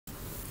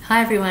Hi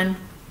everyone.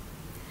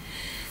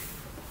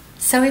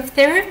 So if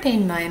there have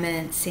been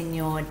moments in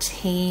your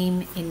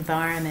team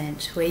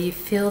environment where you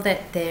feel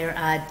that there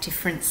are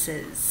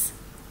differences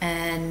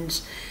and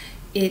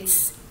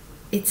it's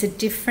a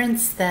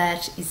difference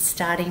that is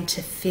starting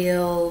to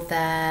feel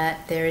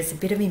that there is a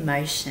bit of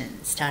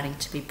emotion starting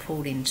to be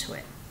pulled into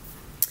it.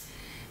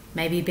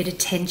 Maybe a bit of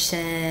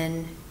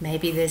tension,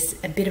 maybe there's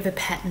a bit of a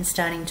pattern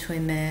starting to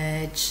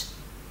emerge.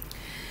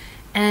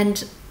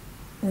 And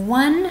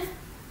one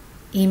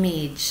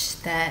image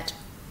that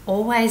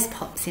always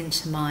pops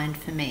into mind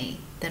for me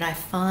that I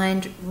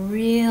find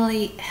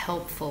really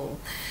helpful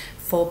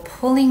for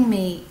pulling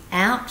me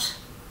out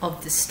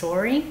of the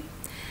story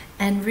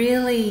and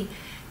really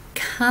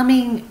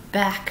coming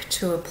back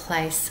to a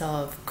place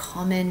of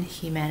common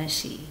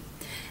humanity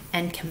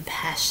and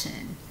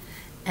compassion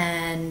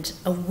and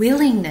a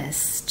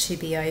willingness to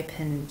be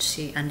open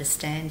to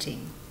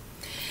understanding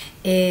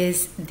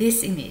is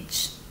this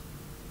image.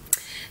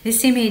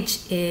 This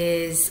image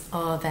is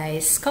of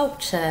a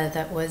sculpture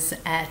that was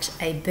at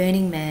a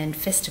Burning Man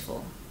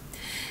festival,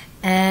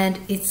 and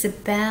it's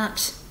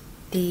about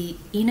the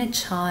inner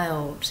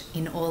child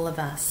in all of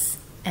us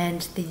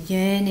and the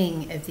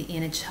yearning of the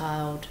inner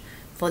child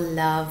for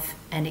love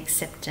and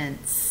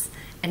acceptance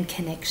and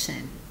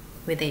connection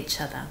with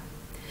each other.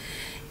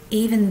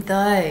 Even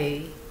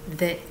though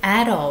the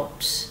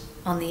adult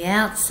on the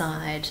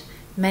outside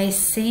may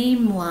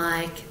seem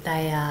like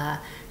they are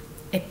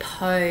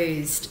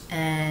opposed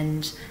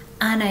and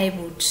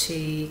unable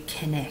to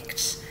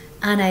connect,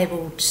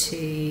 unable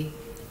to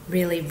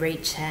really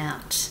reach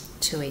out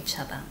to each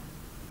other.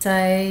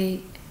 So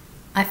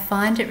I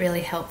find it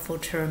really helpful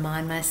to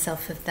remind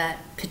myself of that,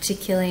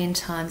 particularly in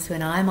times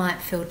when I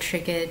might feel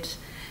triggered,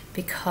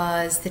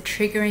 because the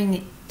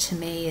triggering to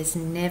me is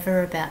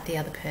never about the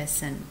other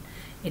person.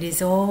 It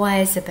is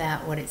always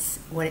about what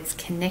it's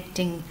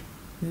connecting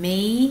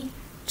me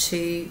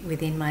to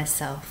within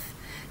myself,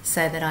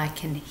 so that I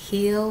can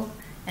heal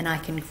and I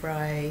can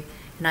grow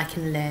and I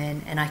can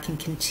learn and I can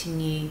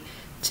continue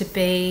to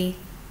be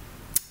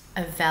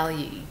of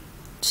value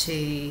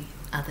to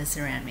others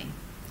around me.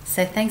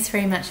 So thanks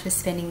very much for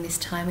spending this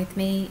time with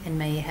me, and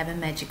may you have a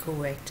magical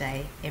work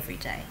day every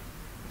day.